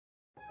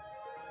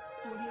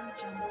Audio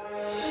Jungle.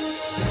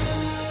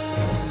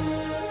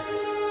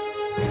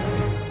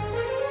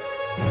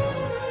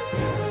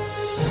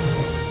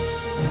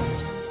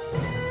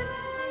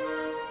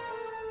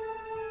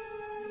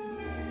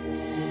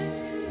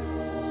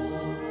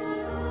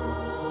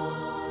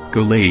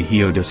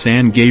 Colegio de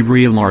San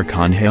Gabriel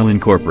Arcangel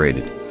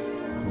Incorporated.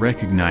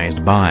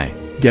 Recognized by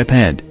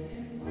DepEd,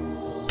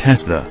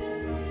 TESDA,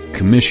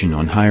 Commission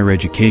on Higher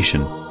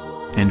Education,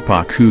 and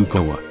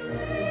PACUCOA.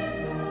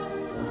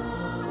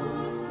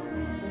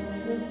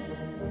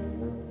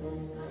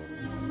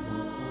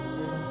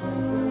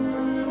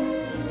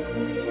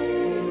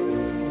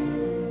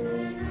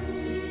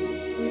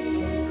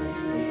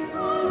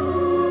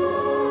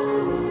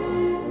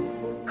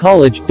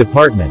 College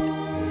Department.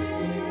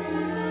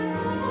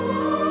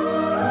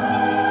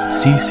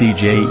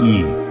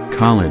 CCJE,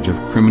 College of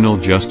Criminal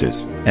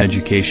Justice,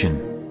 Education.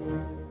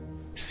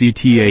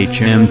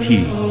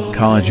 CTHMT,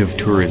 College of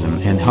Tourism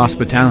and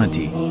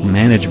Hospitality,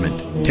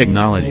 Management,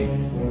 Technology.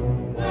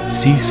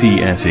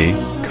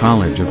 CCSA,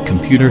 College of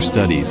Computer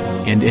Studies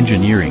and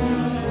Engineering.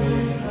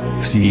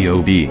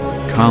 COB,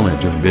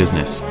 College of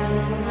Business.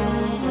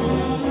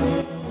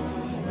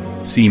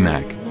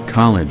 CMAC,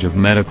 College of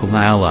Medical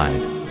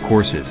Allied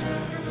Courses.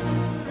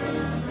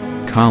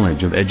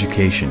 College of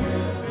Education.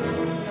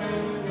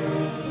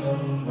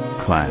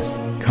 Class,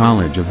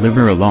 College of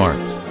Liberal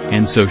Arts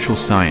and Social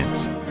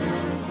Science.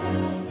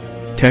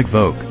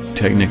 TechVoc,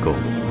 Technical,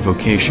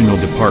 Vocational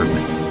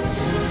Department.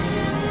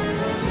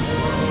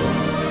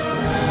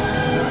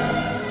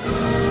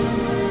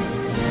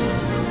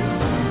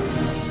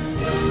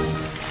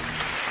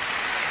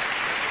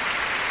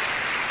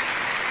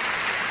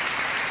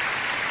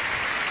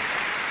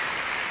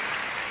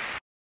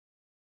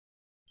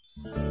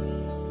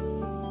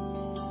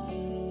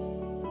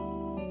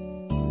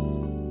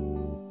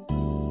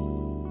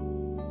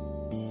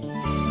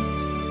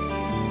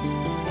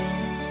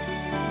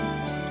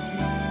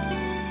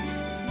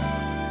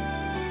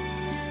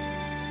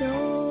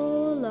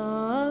 Soul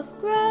of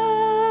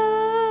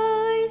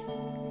Christ,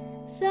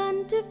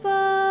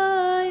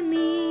 sanctify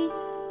me.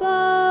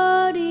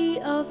 Body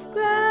of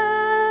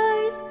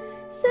Christ,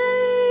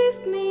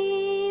 save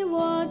me.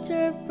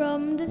 Water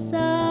from the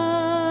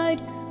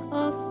side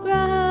of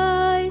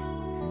Christ,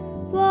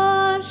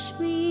 wash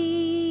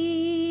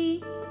me.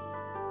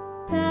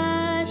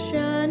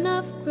 Passion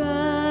of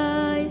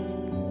Christ,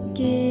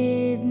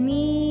 give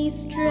me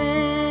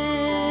strength.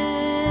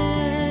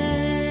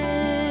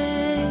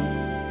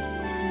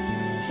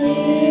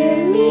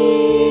 Hear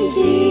me,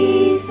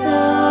 Jesus,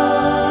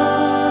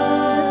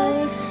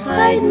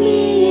 hide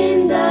me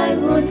in thy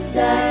wounds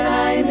that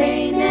I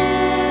may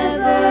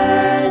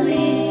never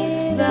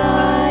leave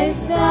thy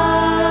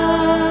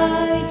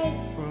side.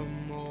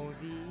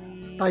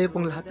 Tayo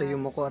pong lahat ay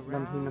yumuko at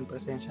damhin ng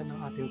presensya ng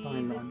ating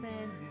Panginoon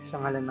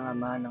sa ngalan ng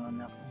Ama, ng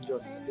Anak, ng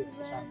Diyos,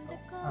 Espiritu Santo.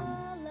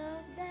 Amen.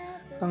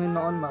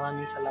 Panginoon,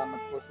 maraming salamat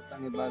po sa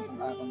panibagong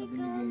araw na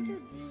binigay niyo.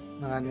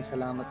 Maraming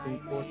salamat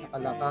din po sa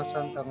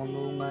kalakasan,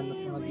 karunungan at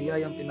mga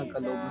biyayang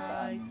pinagkaloob mo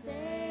sa amin.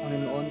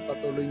 Panginoon,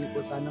 patuloy niyo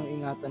po sanang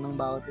ingatan ng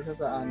bawat isa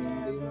sa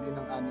amin, gayon din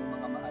ang aming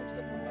mga mahal sa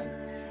buhay.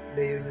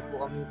 Layo niyo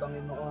po kami,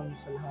 Panginoon,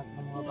 sa lahat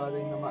ng mga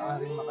bagay na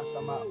maaaring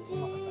makasama o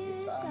makasakit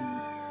sa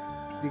amin.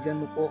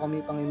 Bigyan mo po kami,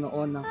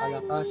 Panginoon, ng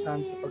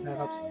kalakasan sa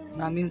pagharap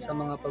namin sa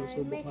mga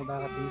pagsubok na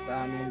darating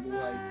sa aming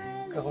buhay.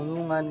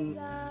 Karunungan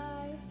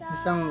na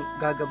siyang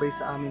gagabay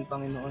sa amin,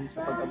 Panginoon,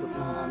 sa pag-abot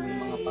ng aming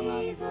mga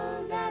pangarap.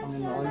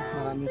 Panginoon,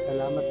 maraming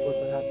salamat po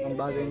sa lahat ng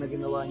bagay na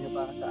ginawa niyo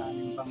para sa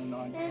amin,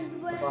 Panginoon.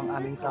 Ito po ang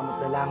aming samot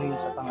dalangin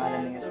sa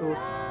pangalan ni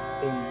Jesus.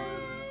 Amen.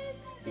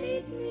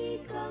 Bid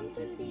me come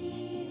to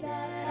thee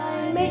that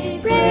I may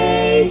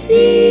praise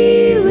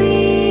thee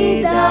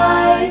with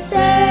thy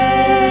saints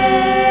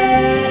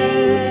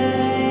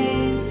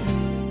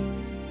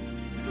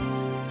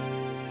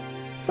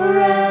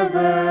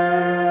forever.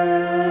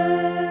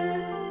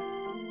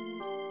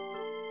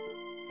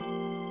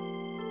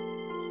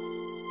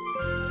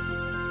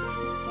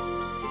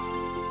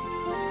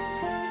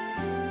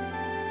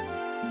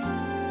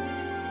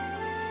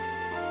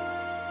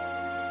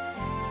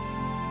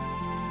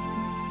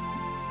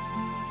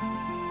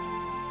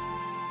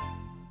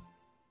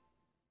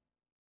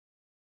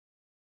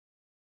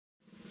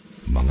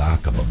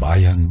 Mga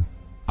kababayan,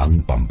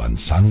 ang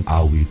pambansang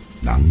awit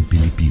ng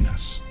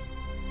Pilipinas.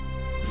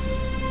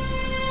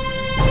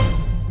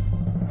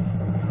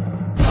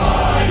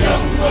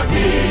 Kayang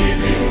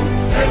magiliw,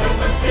 helas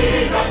ng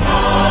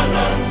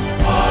sinakanan,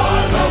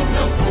 alam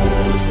ng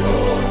puso,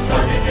 sa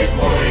dikit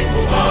mo'y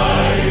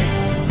buhay.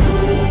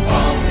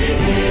 Lupang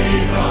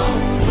hinirang,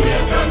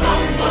 tuyag ka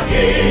ng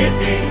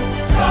magiting,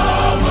 sa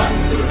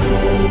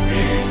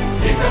manlulupin,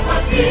 di ka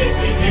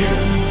pasisingil,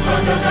 sa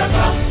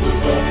nagagang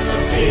putok sa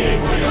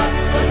simoy at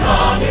sa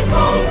langit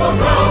mong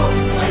pagaw,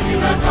 ay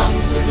hinatang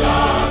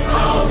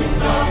tulakaw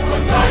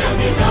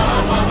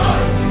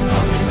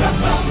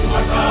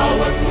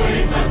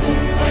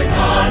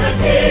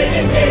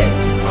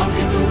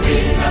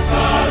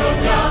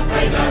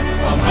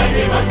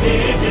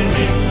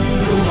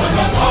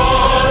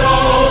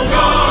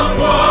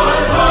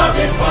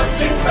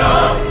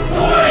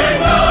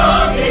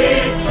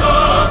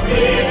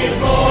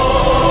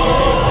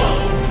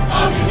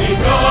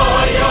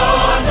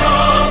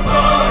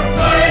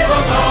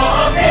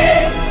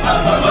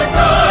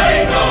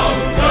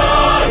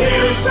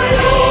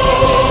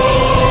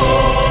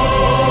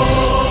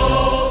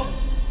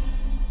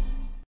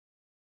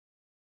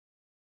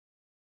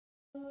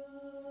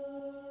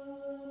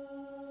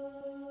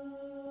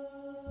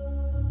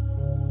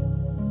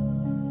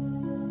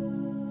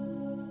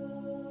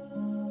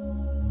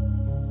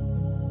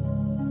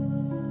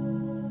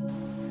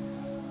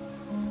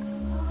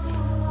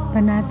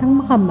kabanatang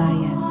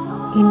Makabayan,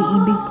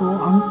 iniibig ko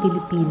ang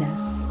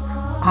Pilipinas,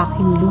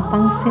 aking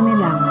lupang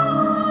sinilangan,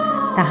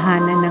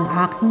 tahanan ng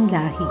aking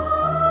lahi.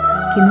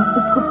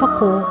 Kinukupkup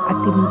ako at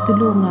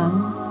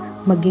tinutulungang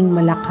maging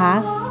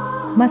malakas,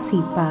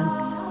 masipag,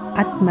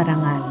 at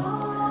marangal.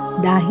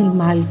 Dahil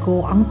mahal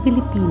ko ang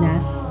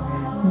Pilipinas,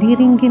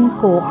 diringgin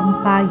ko ang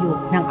payo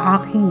ng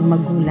aking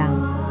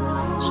magulang.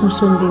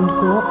 Susundin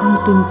ko ang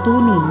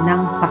tuntunin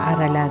ng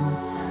paaralan.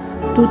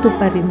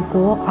 Tutuparin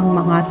ko ang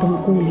mga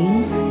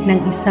tungkulin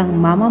ng isang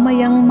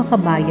mamamayang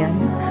makabayan,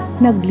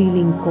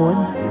 naglilingkod,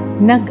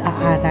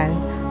 nag-aaral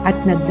at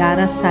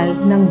nagdarasal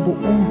ng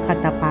buong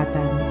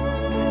katapatan.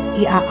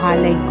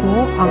 Iaalay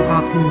ko ang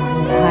aking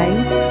buhay,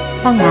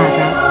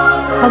 pangarap,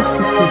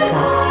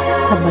 pagsisikap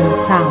sa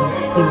bansang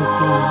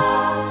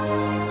Pilipinas.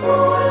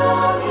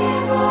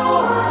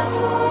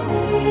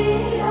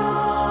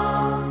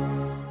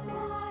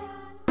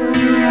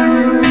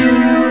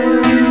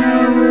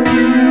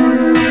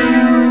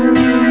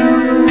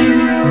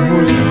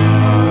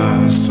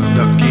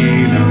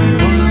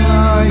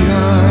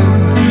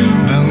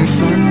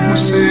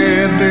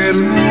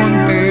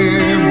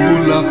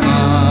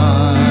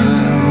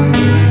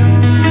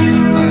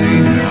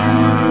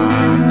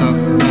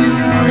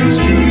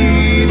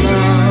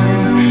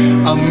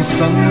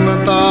 Isang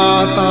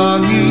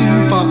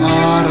natatanging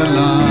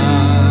paaralan,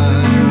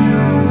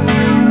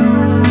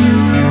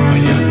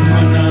 payat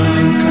man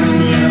ang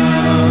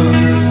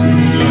kanyang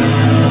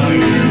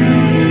simulain,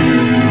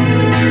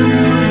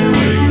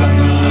 may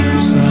pangako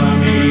sa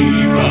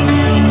aming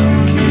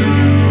ibangkin.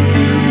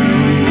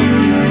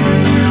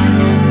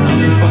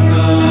 Ang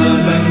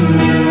pangalan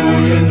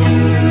mo'y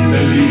anong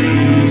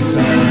dalisay,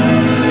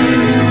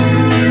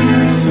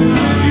 sa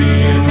hali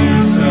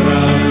anong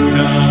sarap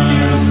na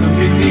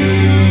sambitin.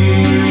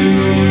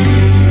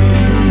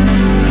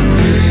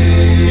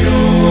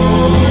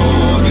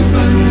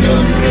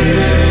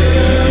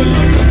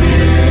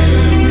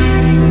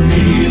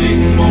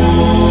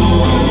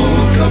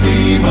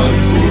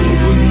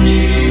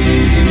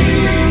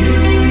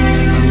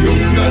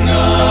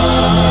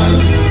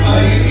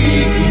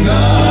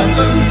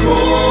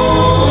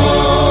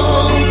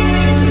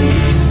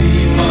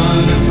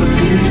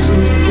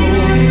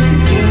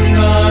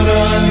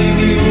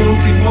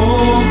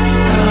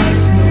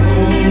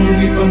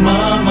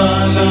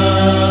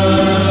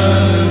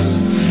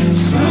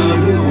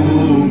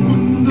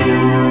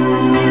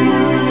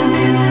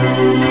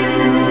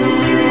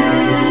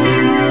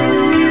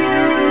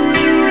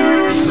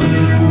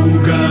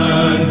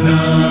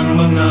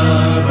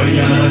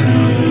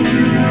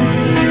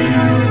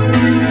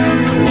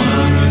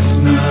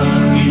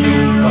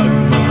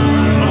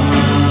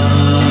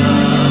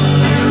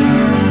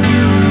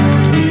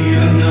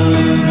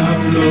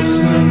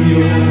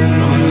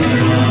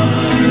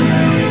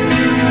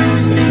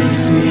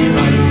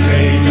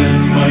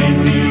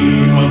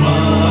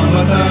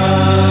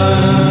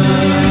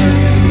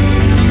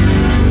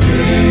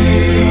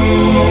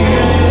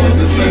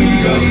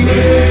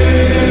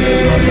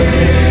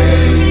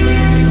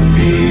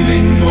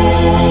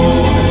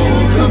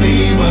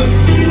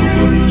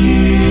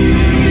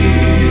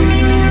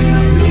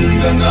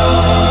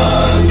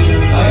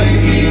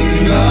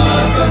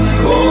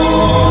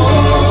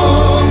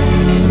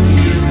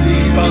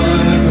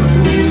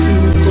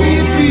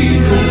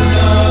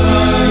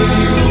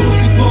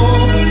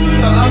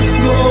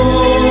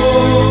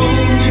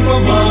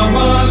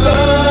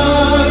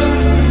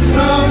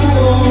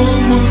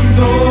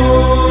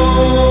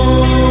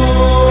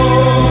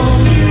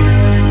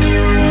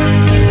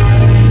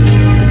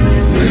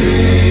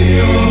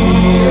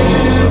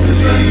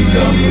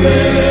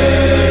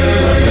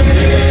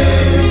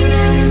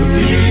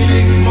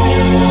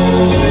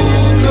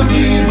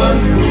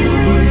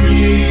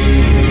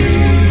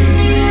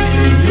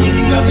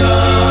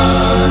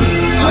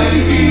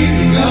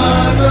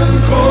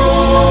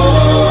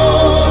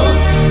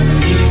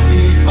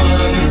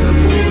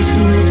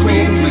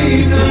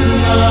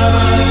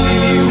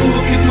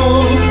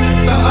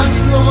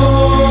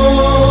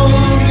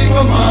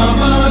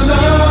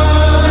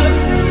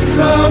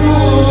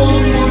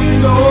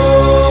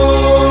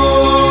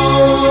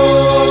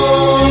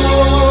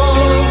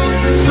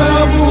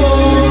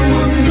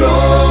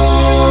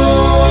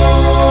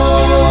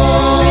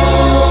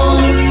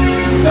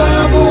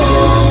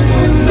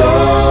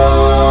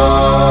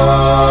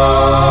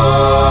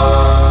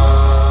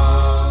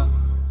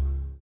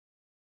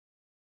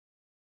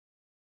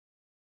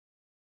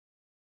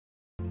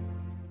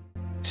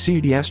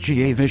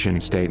 Cdsga Vision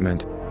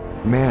Statement.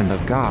 Man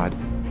of God,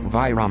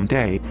 Viram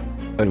Day,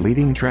 a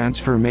leading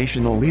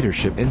transformational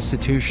leadership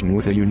institution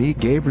with a unique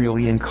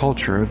Gabrielian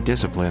culture of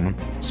discipline,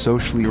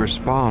 socially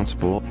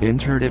responsible,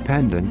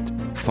 interdependent,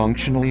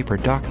 functionally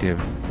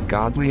productive,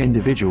 godly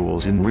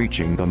individuals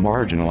enriching the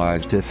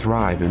marginalized to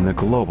thrive in the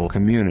global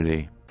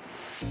community.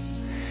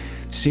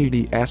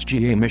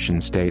 Cdsga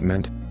Mission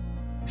Statement.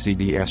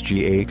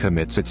 Cdsga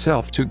commits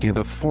itself to give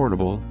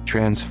affordable,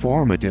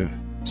 transformative,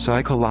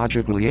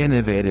 psychologically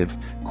innovative,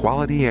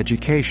 quality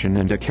education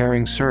and a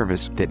caring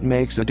service that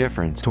makes a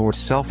difference towards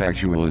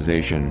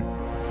self-actualization.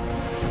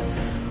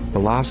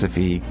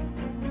 philosophy,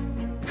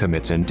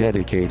 commits and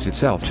dedicates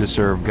itself to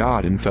serve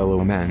God and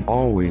fellow men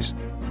always.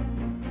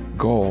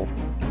 Goal: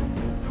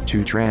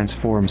 to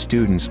transform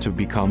students to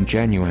become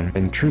genuine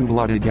and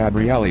true-blooded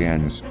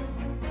Gabrielians.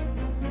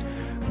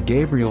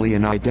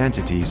 Gabrielian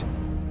identities: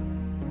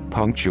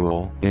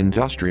 punctual,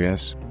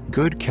 industrious,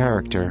 good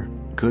character,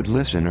 good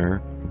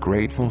listener,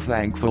 grateful,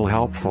 thankful,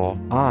 helpful,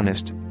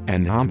 honest,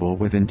 and humble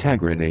with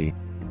integrity.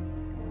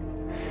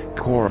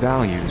 Core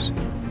values: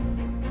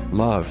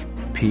 love,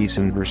 peace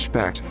and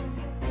respect.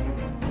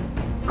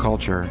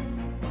 Culture: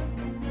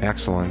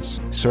 excellence,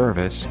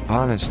 service,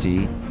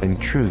 honesty, and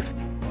truth.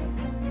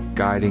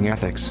 Guiding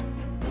ethics: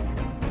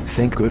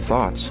 think good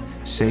thoughts,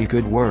 say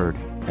good word,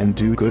 and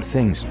do good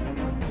things.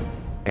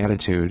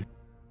 Attitude: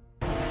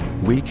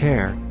 we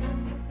care.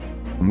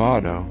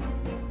 Motto: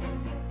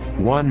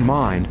 one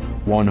mind,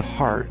 one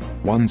heart,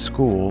 one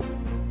school.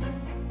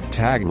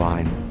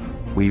 Tagline: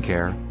 we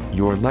care,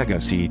 your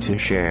legacy to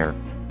share.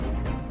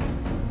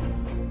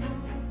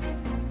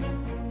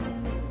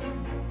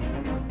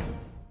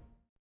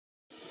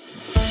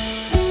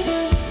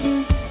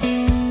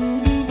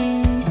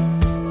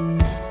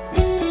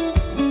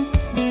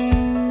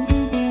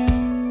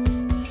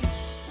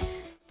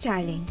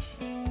 Challenge.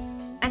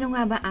 Ano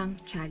nga ba ang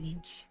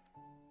challenge?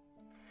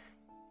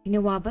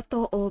 Ginawa ba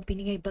to o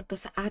binigay ba to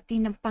sa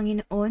atin ng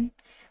Panginoon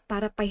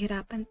para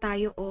pahirapan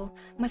tayo o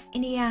mas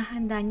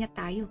inihahanda niya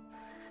tayo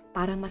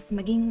para mas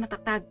maging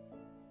matatag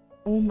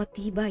o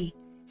matibay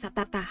sa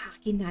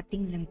tatahakin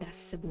nating landas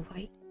sa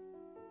buhay?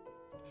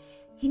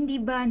 Hindi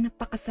ba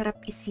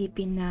napakasarap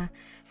isipin na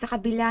sa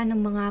kabila ng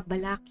mga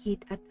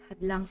balakid at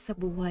hadlang sa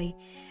buhay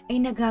ay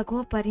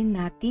nagagawa pa rin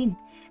natin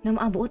na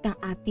maabot ang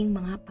ating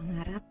mga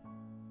pangarap?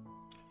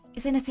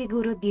 Isa na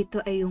siguro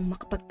dito ay yung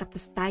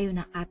makapagtapos tayo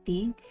ng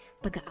ating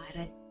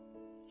pag-aaral.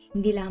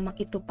 Hindi lamang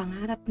ito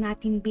pangarap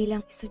natin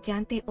bilang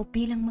estudyante o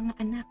bilang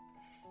mga anak,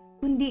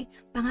 kundi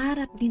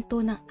pangarap din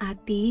to ng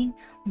ating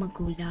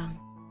magulang.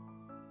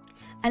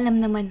 Alam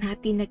naman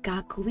natin na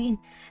gagawin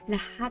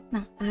lahat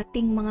ng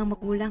ating mga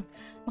magulang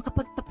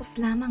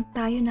makapagtapos lamang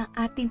tayo ng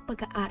ating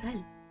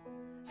pag-aaral.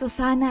 So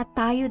sana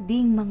tayo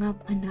ding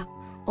mga anak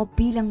o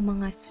bilang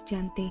mga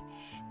estudyante,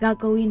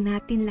 gagawin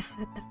natin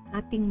lahat ng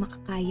ating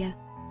makakaya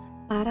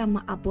para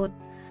maabot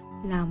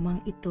lamang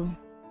ito.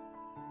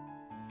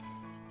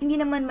 Hindi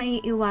naman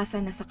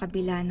maiiwasan na sa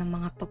kabila ng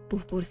mga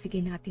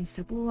pagpupursige natin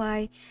sa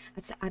buhay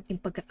at sa ating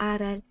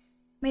pag-aaral,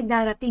 may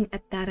darating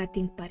at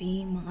darating pa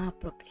rin mga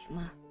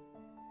problema.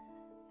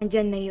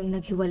 Andyan na yung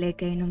naghiwalay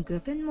kayo ng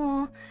girlfriend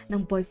mo,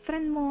 ng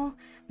boyfriend mo,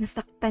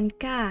 nasaktan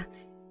ka,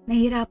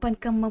 nahirapan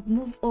kang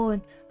mag-move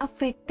on,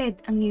 affected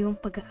ang iyong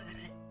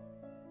pag-aaral.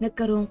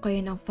 Nagkaroon kayo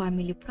ng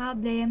family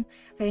problem,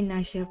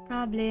 financial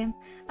problem,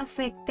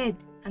 affected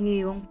ang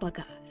iyong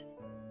pag-aaral.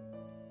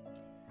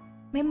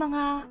 May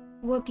mga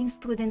working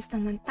students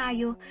naman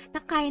tayo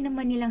na kaya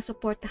naman nilang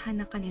suportahan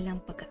ang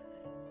kanilang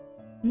pag-aaral.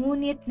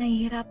 Ngunit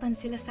nahihirapan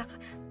sila sa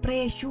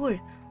pressure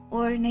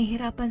or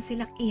nahihirapan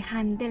silang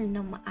i-handle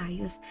ng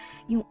maayos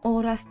yung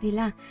oras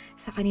nila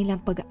sa kanilang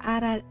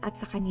pag-aaral at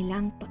sa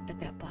kanilang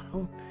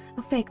pagtatrabaho.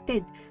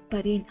 Affected pa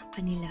rin ang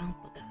kanilang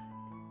pag-aaral.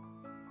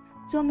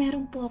 So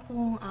meron po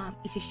akong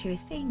isi-share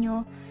sa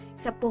inyo,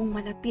 isa pong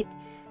malapit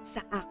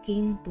sa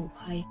aking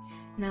buhay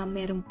na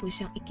meron po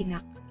siyang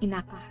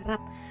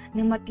kinakaharap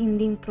ng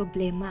matinding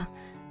problema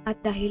at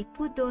dahil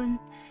po doon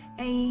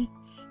ay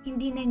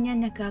hindi na niya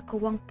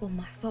nagagawang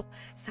pumasok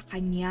sa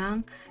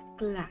kanyang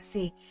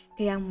klase.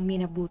 Kaya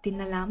minabuti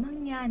na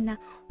lamang niya na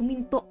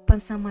huminto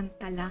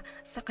pansamantala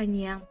sa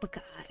kanyang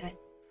pag-aaral.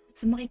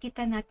 So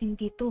makikita natin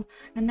dito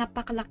na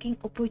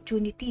napakalaking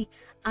opportunity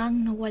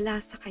ang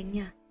nawala sa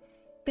kanya.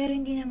 Pero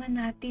hindi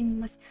naman natin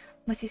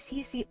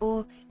masisisi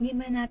o hindi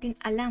man natin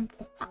alam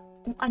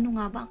kung ano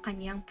nga ba ang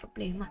kanyang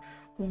problema.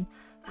 Kung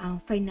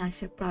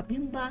financial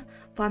problem ba,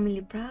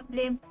 family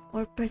problem,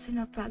 or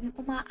personal problem,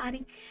 o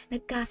maaaring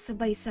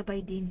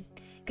nagkasabay-sabay din.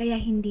 Kaya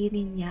hindi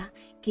rin niya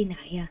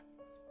kinaya.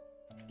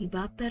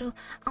 Diba? Pero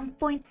ang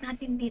point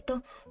natin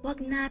dito,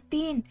 wag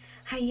natin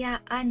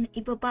hayaan na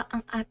ibaba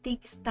ang ating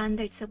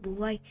standard sa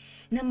buhay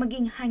na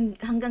maging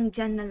hanggang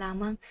dyan na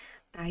lamang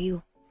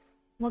tayo.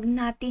 Wag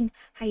natin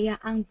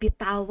hayaang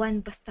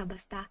bitawan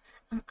basta-basta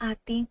ang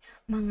ating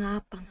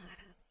mga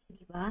pangarap.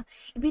 Diba?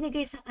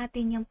 Ibinigay sa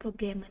atin yung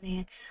problema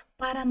na yan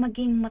para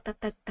maging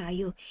matatag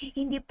tayo,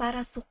 hindi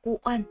para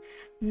sukuan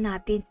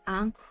natin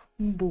ang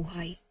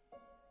buhay.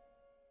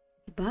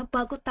 Diba?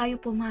 Bago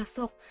tayo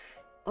pumasok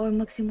or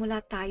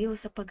magsimula tayo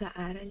sa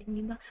pag-aaral,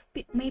 diba?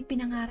 May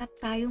pinangarap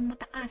tayong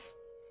mataas.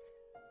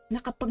 Na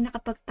kapag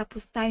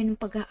nakapagtapos tayo ng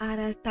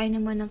pag-aaral, tayo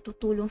naman ang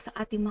tutulong sa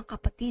ating mga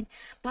kapatid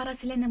para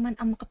sila naman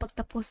ang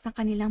makapagtapos ng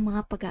kanilang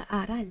mga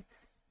pag-aaral.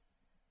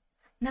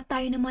 Na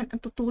tayo naman ang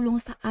tutulong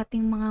sa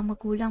ating mga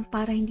magulang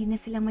para hindi na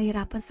sila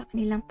mahirapan sa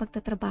kanilang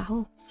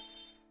pagtatrabaho.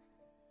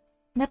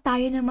 Na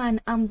tayo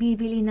naman ang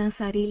bibili ng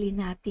sarili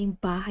nating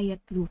bahay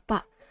at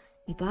lupa.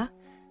 Diba?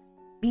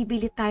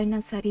 Bibili tayo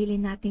ng sarili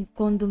nating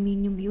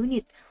condominium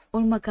unit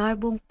o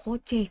magarbong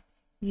kotse.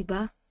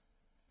 Diba?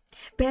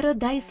 Pero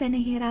dahil sa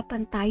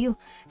nahihirapan tayo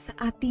sa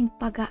ating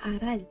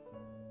pag-aaral,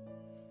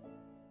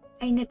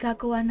 ay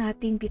nagagawa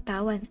nating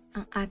bitawan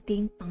ang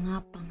ating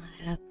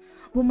pangarap.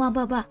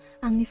 Bumababa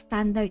ang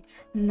standard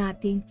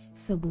natin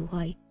sa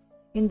buhay.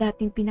 Yung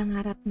dating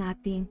pinangarap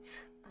nating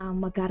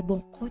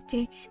magarbong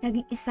kotse,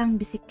 naging isang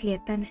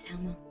bisikleta na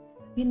lamang.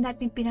 Yung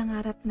dating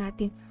pinangarap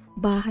nating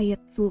bahay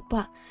at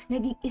lupa,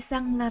 naging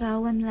isang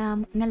larawan na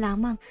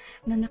lamang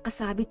na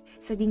nakasabit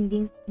sa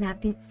dingding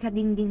natin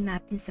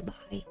sa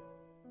bahay.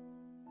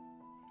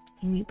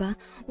 Hindi ba?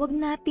 Huwag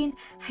natin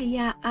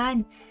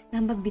hayaan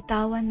na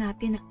magbitawan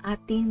natin ang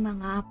ating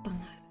mga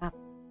pangarap.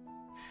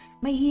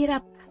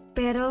 Mahirap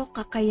pero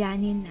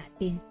kakayanin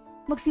natin.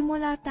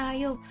 Magsimula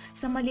tayo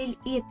sa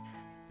maliliit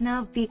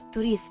na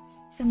victories,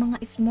 sa mga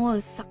small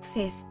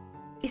success.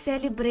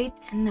 I-celebrate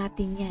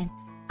natin yan.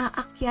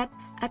 Aakyat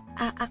at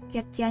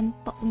aakyat yan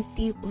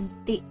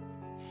paunti-unti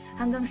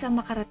hanggang sa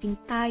makarating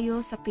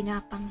tayo sa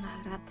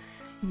pinapangarap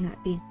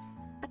natin.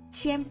 At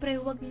syempre,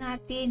 huwag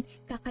natin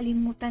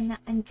kakalimutan na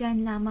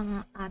andyan lamang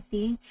ang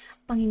ating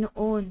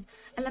Panginoon.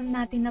 Alam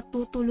natin na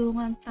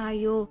tutulungan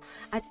tayo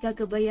at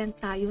gagabayan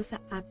tayo sa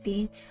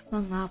ating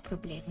mga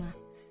problema.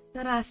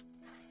 Trust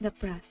the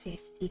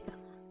process, ika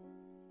nga.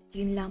 At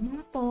yun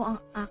lamang po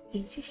ang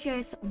aking share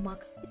sa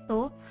umaga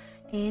ito,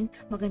 and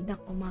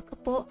magandang umaga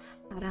po.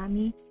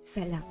 Maraming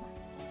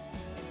salamat.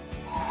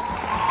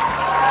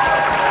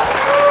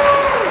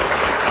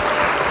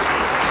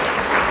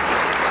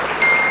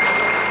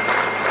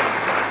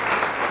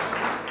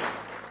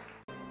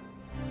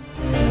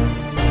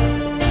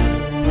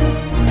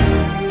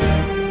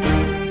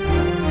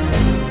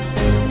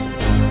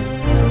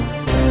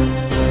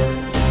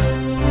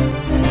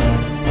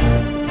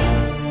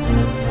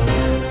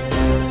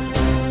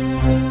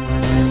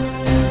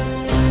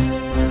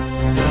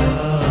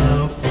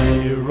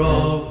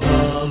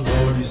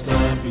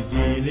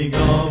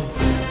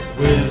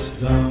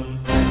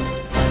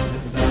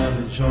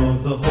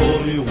 Of the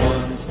holy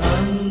ones,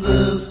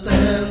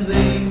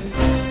 understanding.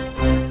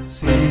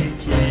 Seek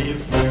ye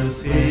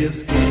first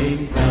his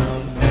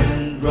kingdom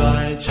and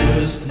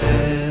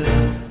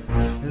righteousness,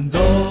 and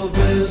all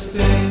these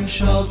things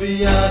shall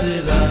be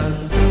added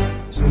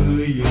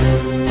unto you.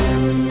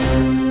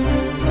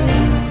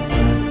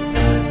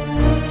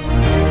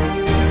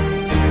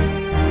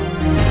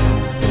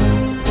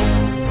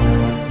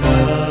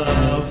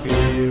 The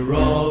fear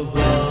of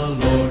the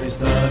Lord is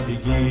the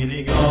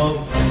beginning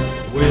of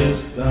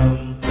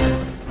wisdom,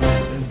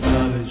 and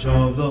knowledge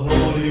of the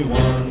holy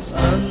ones,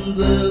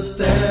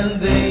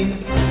 understanding.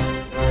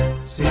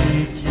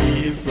 Seek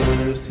ye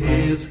first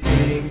his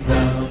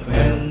kingdom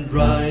and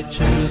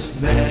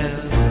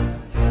righteousness,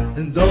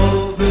 and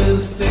all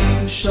these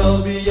things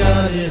shall be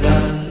added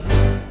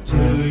unto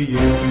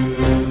you.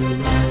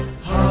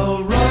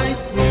 How right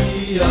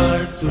we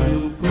are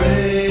to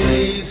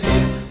praise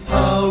him,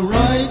 how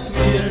right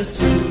we are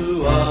to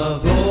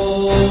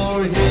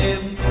adore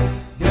him.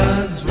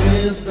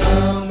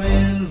 Wisdom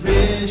and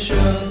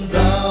vision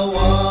thou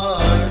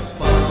art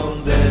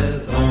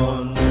founded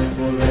on.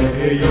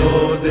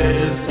 Colegio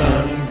de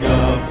San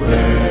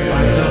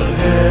Gabriel,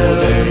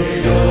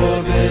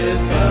 Colegio de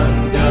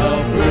San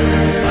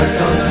Gabriel.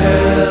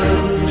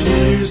 Arcangel,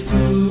 cheers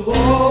to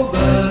all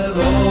that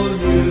all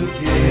you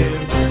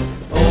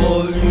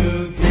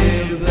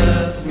give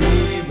that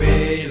we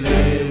may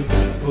live.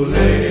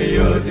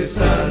 Colegio de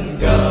San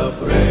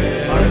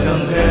Gabriel,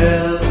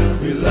 Arcangel,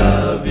 we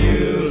love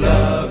you.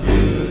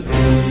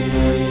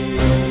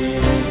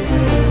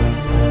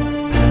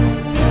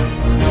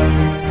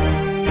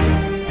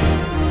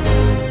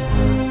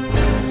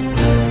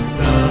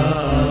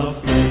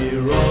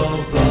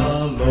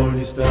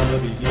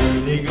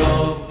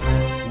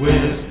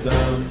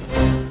 Wisdom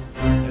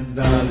and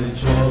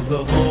knowledge of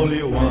the holy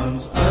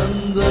ones,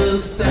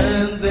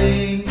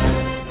 understanding.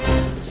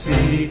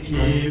 Seek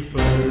ye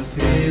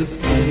first his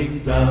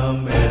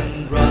kingdom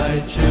and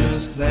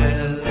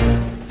righteousness,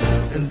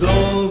 and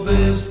all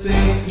these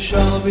things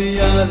shall be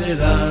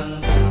added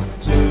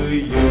unto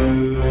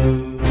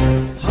you.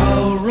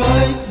 How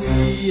right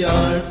we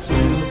are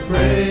to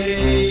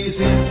praise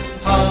him,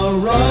 how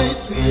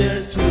right we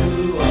are to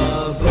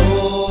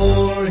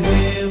adore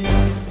him.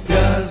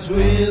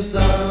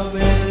 Wisdom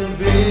and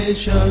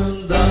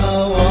vision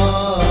thou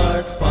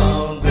art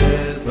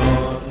founded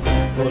on.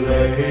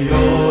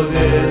 Colegio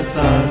de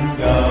San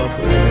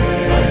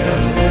Gabriel,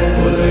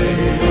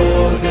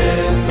 Colegio de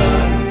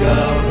San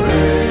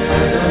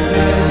Gabriel.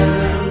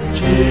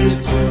 Cheers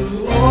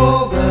to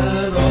all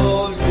that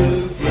all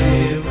you give.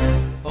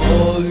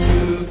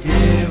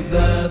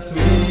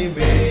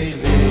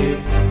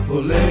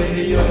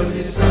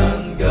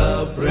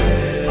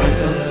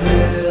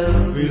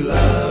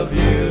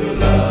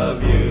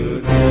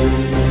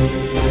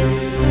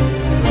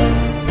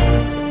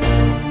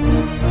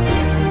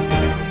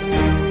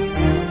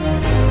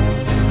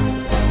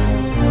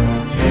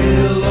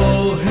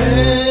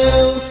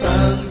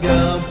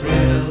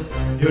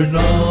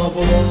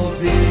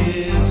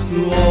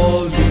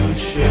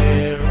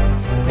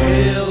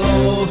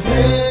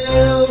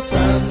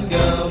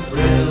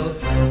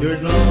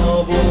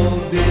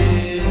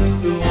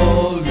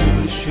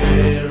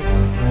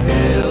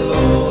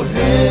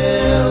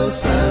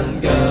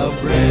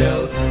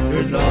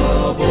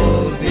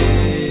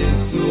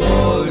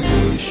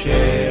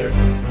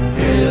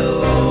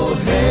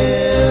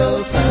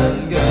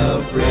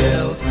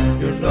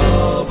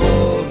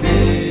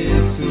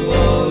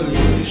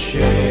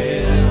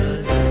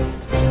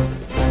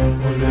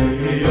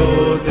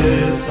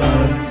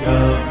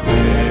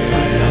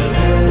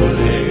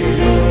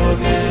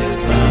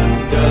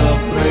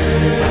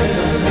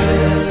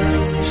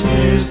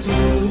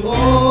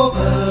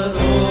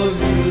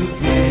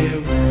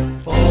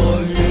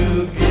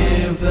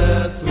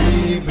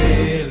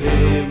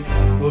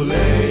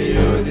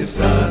 de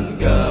San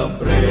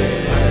Gabriel.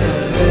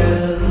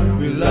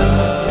 We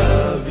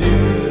love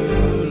you,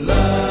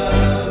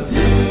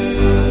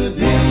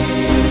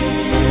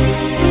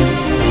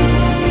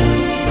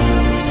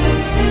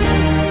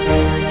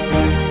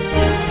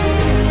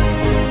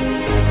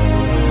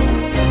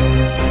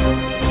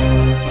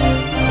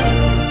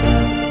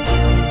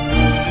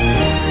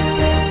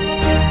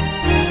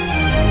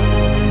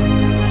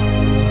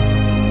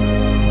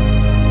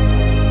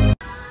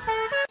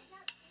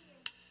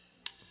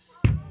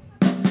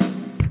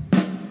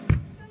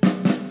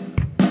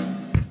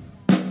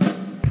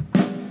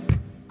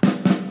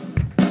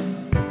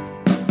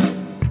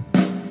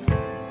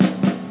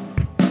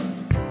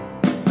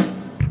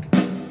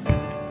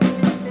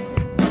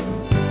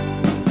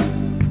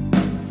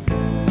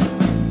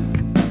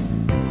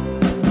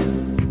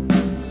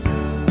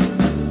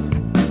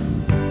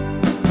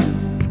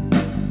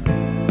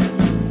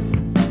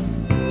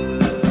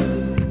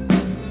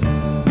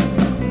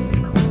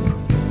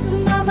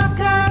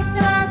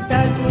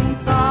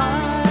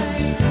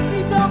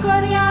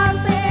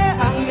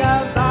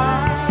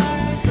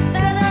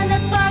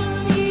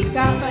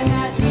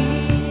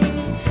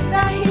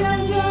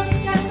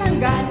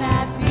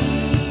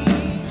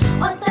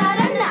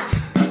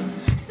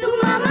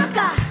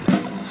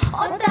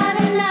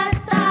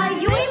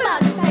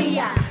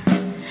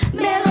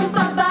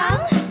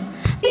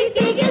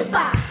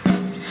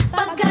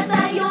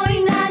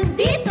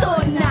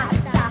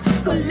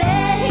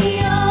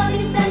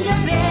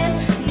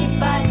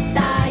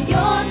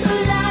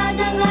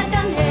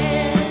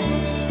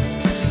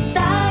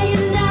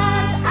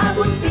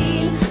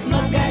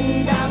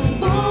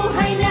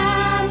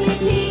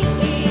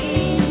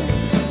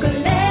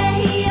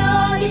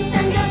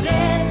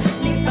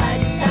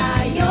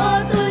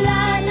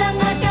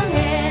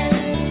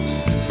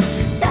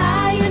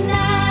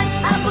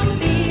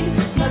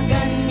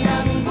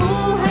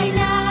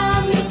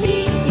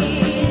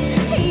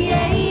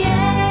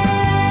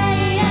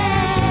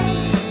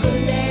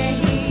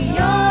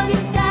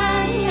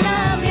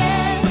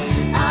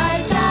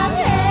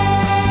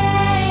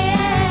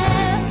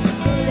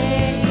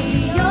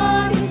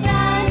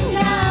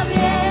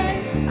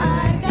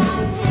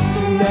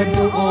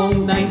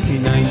 noong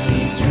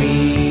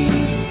 1993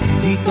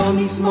 dito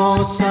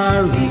mismo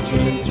sa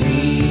Region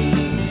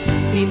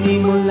 3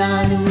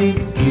 sinimulan with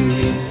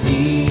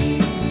purity,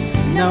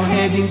 now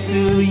heading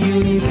to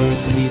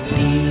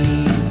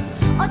university.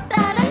 O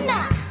tara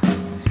na,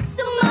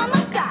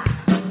 sumama ka.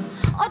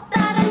 O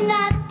tara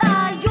na,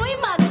 tayo'y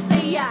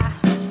magsaya.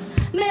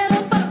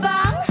 Meron pa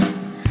bang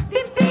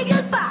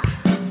pipigil pa?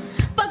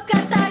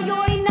 Pagka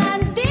tayo'y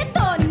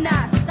nandito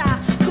na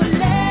sa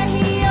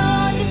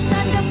Kolehiyo ni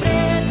San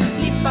Gabriel,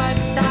 lipat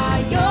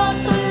tayo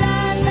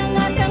tulad ng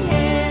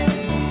arkanghel.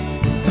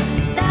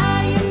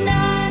 Tayo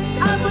na't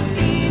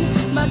abutin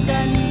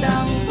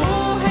magandang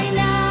buhay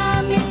na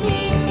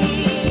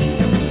mithiin.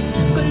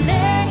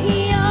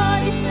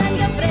 Kolehiyo ni San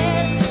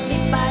Gabriel,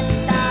 lipat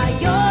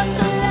tayo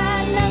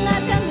tulad ng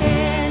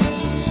arkanghel.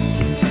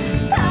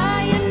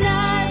 Tayo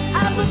na't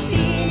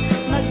abutin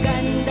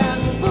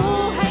magandang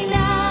buhay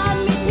na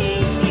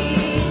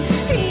mithiin.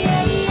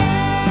 Yeah,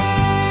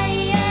 yeah,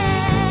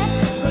 yeah.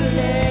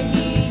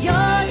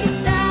 Kolehiyo ni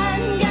San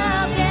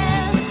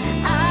Gabriel,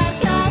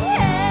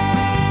 arkanghel.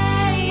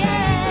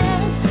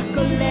 Yeah.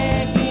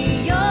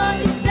 Kolehiyo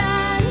ni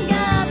San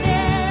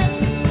Gabriel.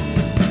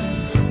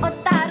 O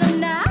tara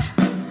na,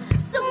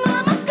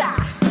 sumama ka.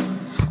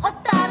 O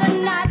tara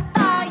na,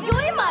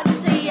 tayo'y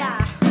magsaya.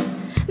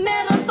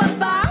 Meron pa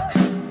bang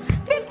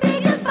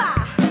pipigil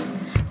pa?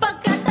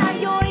 Pagka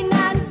tayo'y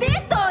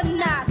nandito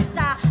na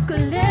sa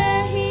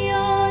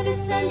Kolehiyo ni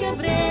San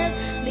Gabriel,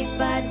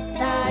 lipat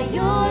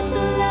tayo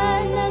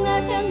tulad ng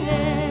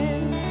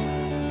arkanghel.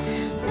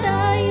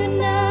 Tayo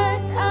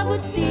na't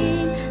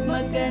abutin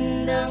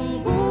magandang